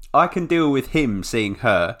 I can deal with him seeing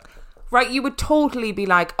her. Right, you would totally be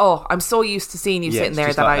like, oh, I'm so used to seeing you sitting it's there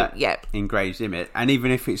just that like yeah. engraved image. And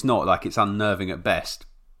even if it's not, like, it's unnerving at best.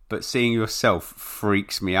 But seeing yourself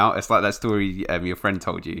freaks me out. It's like that story your friend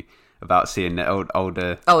told you about seeing the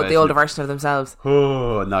older... Oh, the older version of themselves.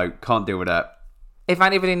 Oh, no, can't deal with that. If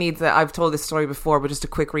anybody needs it, I've told this story before, but just a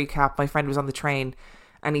quick recap. My friend was on the train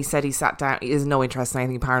and he said he sat down. He has no interest in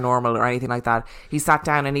anything paranormal or anything like that. He sat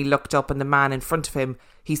down and he looked up, and the man in front of him,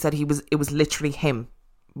 he said it was literally him,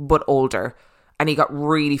 but older. And he got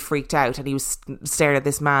really freaked out, and he was staring at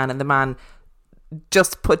this man, and the man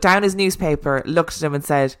just put down his newspaper, looked at him and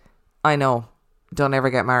said, I know, don't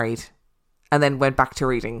ever get married. And then went back to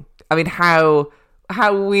reading. I mean, how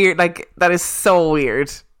weird. Like, that is so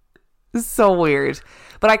weird. So weird.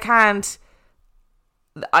 But I can't,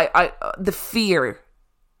 the fear,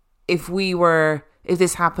 if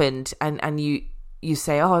this happened and you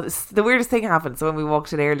say, oh, the weirdest thing happened. So when we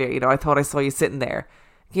walked in earlier, I thought I saw you sitting there.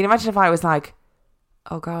 Can you imagine if I was like,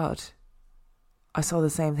 oh God, I saw the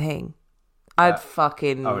same thing? I would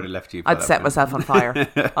have left you. I'd set myself on fire.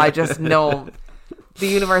 I just know the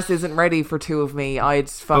universe isn't ready for two of me. I'd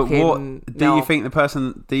fucking. But do you think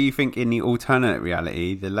do you think in the alternate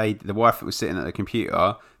reality, the wife that was sitting at the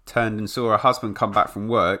computer turned and saw her husband come back from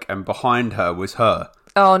work, and behind her was her?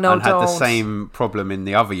 Oh no! And had the same problem in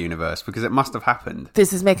the other universe, because it must have happened.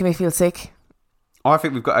 This is making me feel sick. I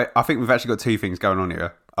think we've actually got two things going on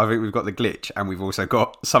here. I think we've got the glitch, and we've also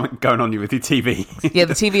got something going on with your TV. Yeah,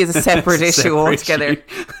 the TV is a separate issue altogether.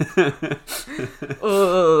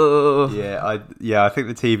 I think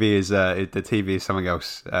the TV is something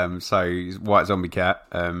else. So White Zombie Cat,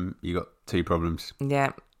 you got two problems.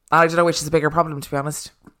 Yeah, I don't know which is a bigger problem, to be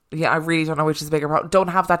honest. Yeah, I really don't know which is a bigger problem. Don't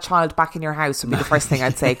have that child back in your house would be the first thing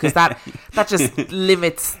I'd say, because that just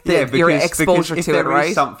limits your exposure if to it, there right?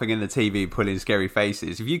 is something in the TV pulling scary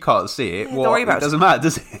faces, if you can't see it, don't worry about it doesn't matter,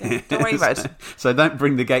 does it? Yeah, don't worry about it. So don't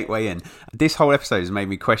bring the gateway in. This whole episode has made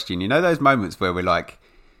me question, those moments where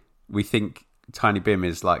we think Tiny Bim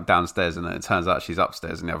is like downstairs and then it turns out she's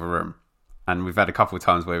upstairs in the other room. and we've had a couple of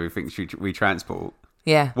times where we think we transport.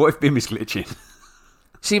 Yeah. What if Bim is glitching?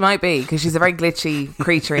 She might be, because she's a very glitchy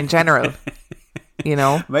creature in general. You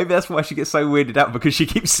know? Maybe that's why she gets so weirded out, because she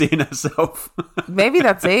keeps seeing herself. Maybe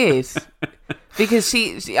that's it. Because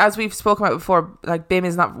she, as we've spoken about before, like Bim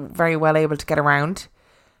is not very well able to get around.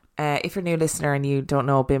 If you're a new listener and you don't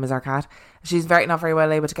know, Bim is our cat. She's not very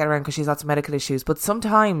well able to get around because she's lots of medical issues. But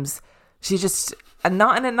sometimes she just, and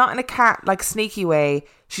not in a cat like sneaky way,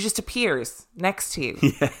 she just appears next to you.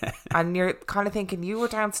 Yeah. And you're kind of thinking, you were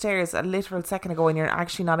downstairs a literal second ago and you're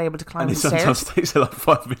actually not able to climb the stairs. And it sometimes takes her like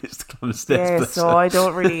 5 minutes to climb the stairs. Yeah, so I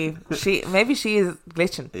don't really, maybe she is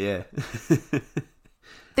glitching. Yeah.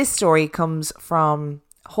 This story comes from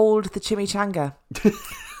Hold the Chimichanga.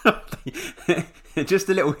 Just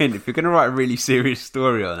a little hint, if you're going to write a really serious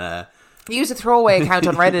story on her, use a throwaway account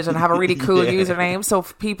on Reddit and have a really cool username, so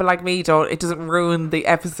for people like me it doesn't ruin the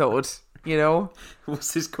episode, you know.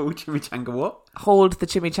 What's this called? Chimichanga what? Hold the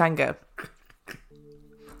Chimichanga.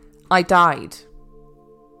 I died.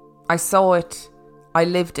 I saw it. I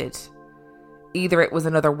lived it. Either it was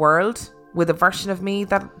another world with a version of me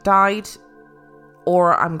that died,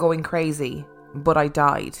 or I'm going crazy, but I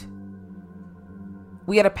died.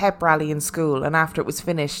 We had a pep rally in school, and after it was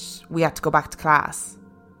finished, we had to go back to class.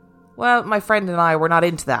 Well, my friend and I were not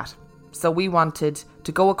into that, so we wanted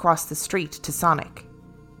to go across the street to Sonic.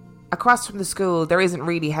 Across from the school, there isn't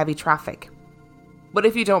really heavy traffic, but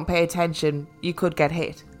if you don't pay attention, you could get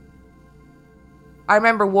hit. I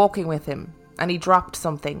remember walking with him, and he dropped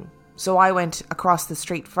something, so I went across the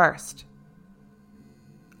street first.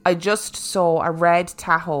 I just saw a red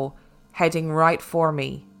Tahoe heading right for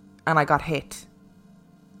me, and I got hit.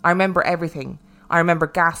 I remember everything. I remember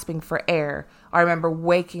gasping for air. I remember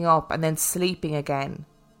waking up and then sleeping again.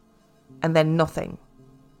 And then nothing.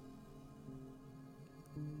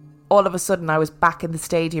 All of a sudden I was back in the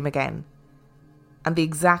stadium again. And the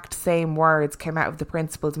exact same words came out of the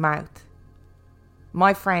principal's mouth.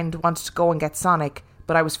 My friend wanted to go and get Sonic,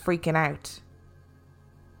 but I was freaking out.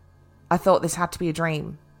 I thought this had to be a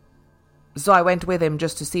dream. So I went with him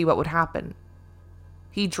just to see what would happen.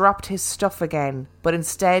 He dropped his stuff again, but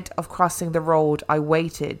instead of crossing the road, I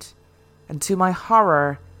waited. And to my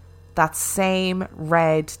horror, that same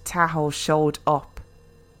red Tahoe showed up.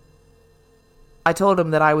 I told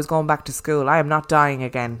him that I was going back to school. I am not dying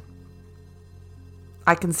again.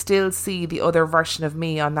 I can still see the other version of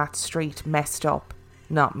me on that street, messed up,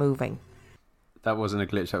 not moving. That wasn't a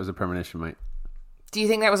glitch, that was a premonition, mate. Do you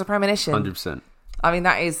think that was a premonition? 100%. I mean,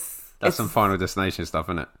 that's some Final Destination stuff,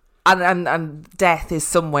 isn't it? And death is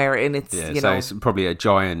somewhere in its, yeah, you so know. it's probably a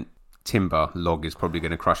giant timber log is probably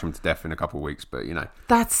going to crush him to death in a couple of weeks, but you know.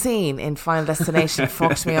 That scene in Final Destination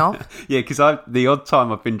fucked me up. Yeah, because the odd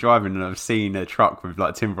time I've been driving and I've seen a truck with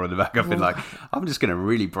like timber on the back, I've been like, I'm just going to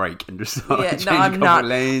really brake and just change a couple of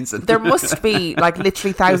lanes. And there must be like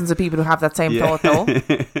literally thousands of people who have that same thought though.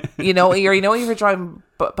 You know, you're driving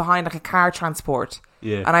behind like a car transport.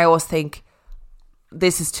 Yeah. And I always think,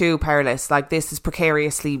 this is too perilous. Like, this is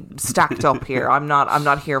precariously stacked up here. I'm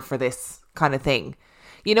not here for this kind of thing.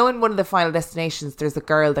 You know, in one of the Final Destinations, there's a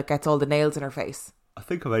girl that gets all the nails in her face. I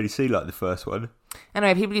think I've only seen like the first one.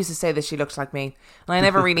 Anyway, people used to say that she looked like me, and I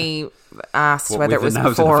never really asked whether it was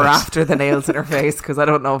before or after the nails in her face, because I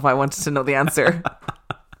don't know if I wanted to know the answer.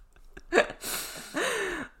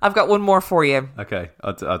 I've got one more for you. Okay,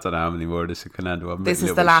 I don't know how many more this can handle. This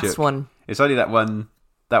is the last one. It's only that one.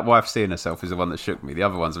 That wife seeing herself is the one that shook me. The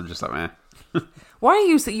other ones I'm just like, meh. Why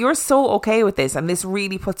are you're so okay with this, and this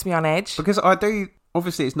really puts me on edge? Because I do.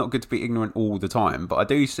 Obviously, it's not good to be ignorant all the time, but I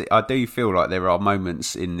do feel like there are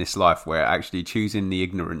moments in this life where actually choosing the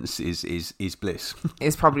ignorance is bliss.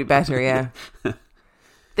 Is probably better, yeah.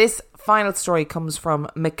 This final story comes from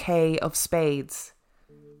McKay of Spades.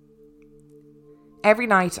 Every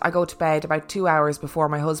night I go to bed about 2 hours before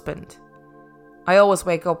my husband. I always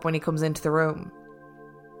wake up when he comes into the room.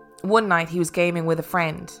 One night he was gaming with a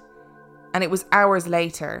friend, and it was hours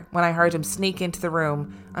later when I heard him sneak into the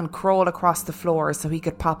room and crawl across the floor so he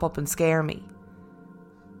could pop up and scare me.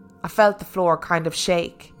 I felt the floor kind of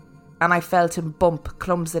shake, and I felt him bump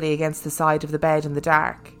clumsily against the side of the bed in the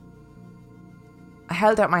dark. I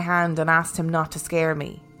held out my hand and asked him not to scare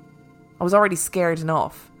me. I was already scared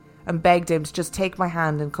enough, and begged him to just take my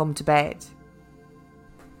hand and come to bed.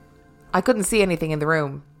 I couldn't see anything in the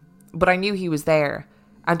room, but I knew he was there,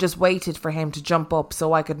 and just waited for him to jump up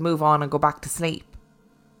so I could move on and go back to sleep.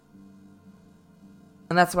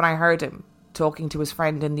 And that's when I heard him talking to his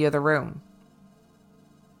friend in the other room.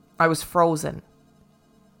 I was frozen.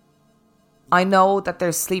 I know that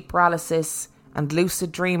there's sleep paralysis and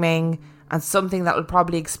lucid dreaming and something that will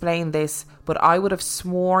probably explain this, but I would have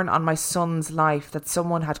sworn on my son's life that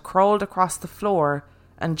someone had crawled across the floor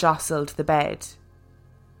and jostled the bed.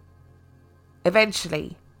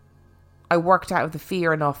 Eventually, I worked out of the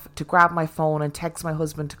fear enough to grab my phone and text my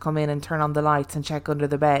husband to come in and turn on the lights and check under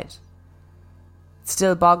the bed. It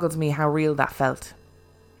still boggles me how real that felt.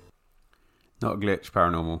 Not a glitch,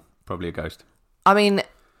 paranormal, probably a ghost. I mean,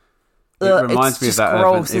 it reminds me of that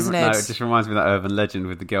gross, urban, isn't it? No, it just reminds me of that urban legend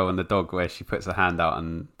with the girl and the dog, where she puts her hand out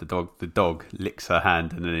and the dog licks her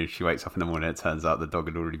hand, and then she wakes up in the morning, it turns out the dog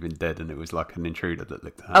had already been dead, and it was like an intruder that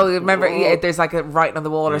licked her hand. Oh, remember? Yeah, there's like a writing on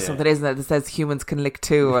the wall or something, isn't it? That says humans can lick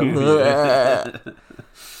too. I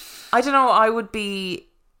don't know.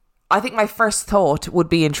 I think my first thought would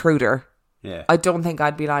be intruder. Yeah. I don't think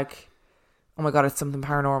I'd be like, oh my God, it's something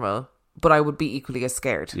paranormal. But I would be equally as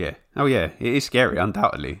scared. Yeah. Oh, yeah. It is scary,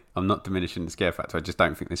 undoubtedly. I'm not diminishing the scare factor. I just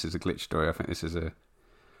don't think this is a glitch story. I think this is a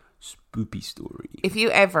spoopy story. If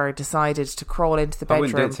you ever decided to crawl into the bedroom... I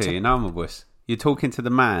wouldn't do it to you. No, I'm a wuss. You're talking to the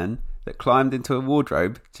man that climbed into a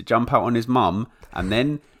wardrobe to jump out on his mum and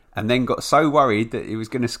then got so worried that he was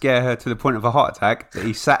going to scare her to the point of a heart attack that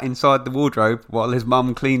he sat inside the wardrobe while his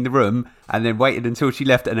mum cleaned the room and then waited until she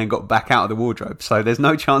left and then got back out of the wardrobe. So there's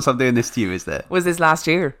no chance I'm doing this to you, is there? Was this last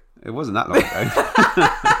year? It wasn't that long ago.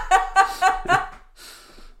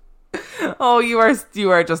 Oh, you are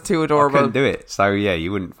just too adorable. I couldn't do it. So yeah,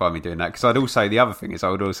 you wouldn't find me doing that. Because the other thing is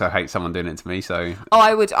I would also hate someone doing it to me. So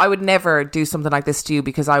I would never do something like this to you,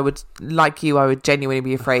 because I would genuinely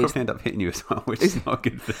be afraid. I'd end up hitting you as well, which is not a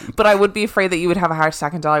good thing. But I would be afraid that you would have a heart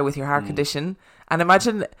attack and die with your heart condition. And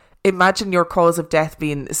imagine your cause of death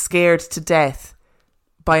being scared to death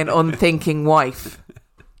by an unthinking wife.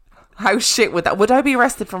 How shit would that... Would I be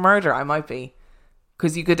arrested for murder? I might be.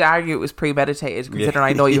 Because you could argue it was premeditated, considering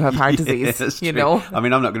I know you have heart disease, you know? I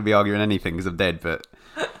mean, I'm not going to be arguing anything because I'm dead, but...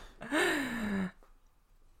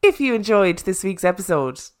 If you enjoyed this week's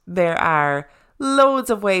episode, there are loads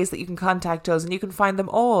of ways that you can contact us, and you can find them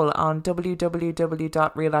all on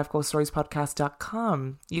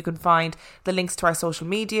www.reallifeghoststoriespodcast.com. You can find the links to our social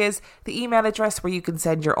medias, the email address where you can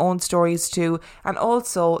send your own stories to, and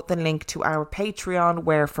also the link to our Patreon,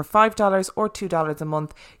 where for $5 or $2 a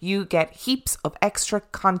month you get heaps of extra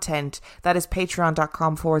content. That is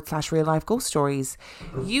patreon.com/reallifeghoststories.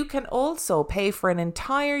 You can also pay for an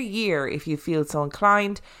entire year if you feel so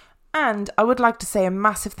inclined. And I would like to say a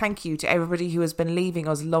massive thank you to everybody who has been leaving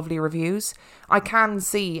us lovely reviews. I can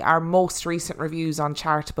see our most recent reviews on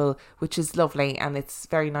Chartable, which is lovely, and it's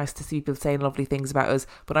very nice to see people saying lovely things about us,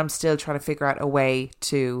 but I'm still trying to figure out a way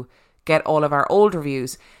to get all of our old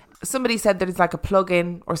reviews. Somebody said that it's like a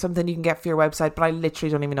plug-in or something you can get for your website, but I literally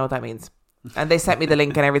don't even know what that means. And they sent me the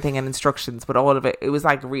link and everything and instructions, but all of it was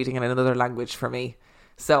like reading in another language for me.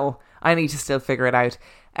 So I need to still figure it out.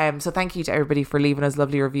 So thank you to everybody for leaving us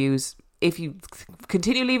lovely reviews. If you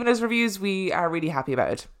continue leaving us reviews, we are really happy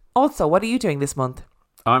about it. Also, what are you doing this month?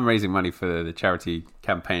 I'm raising money for the charity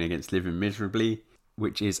campaign against living miserably,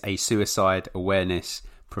 which is a suicide awareness,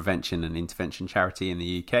 prevention and intervention charity in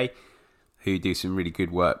the UK who do some really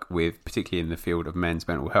good work with, particularly in the field of men's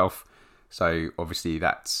mental health. So obviously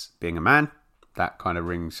that's being a man. That kind of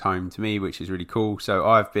rings home to me, which is really cool. So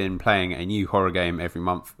I've been playing a new horror game every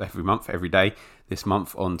day, this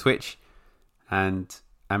month on Twitch, and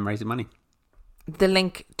I'm raising money. The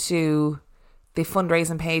link to the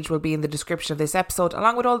fundraising page will be in the description of this episode,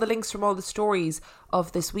 along with all the links from all the stories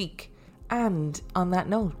of this week. And on that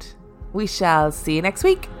note, we shall see you next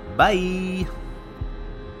week. Bye.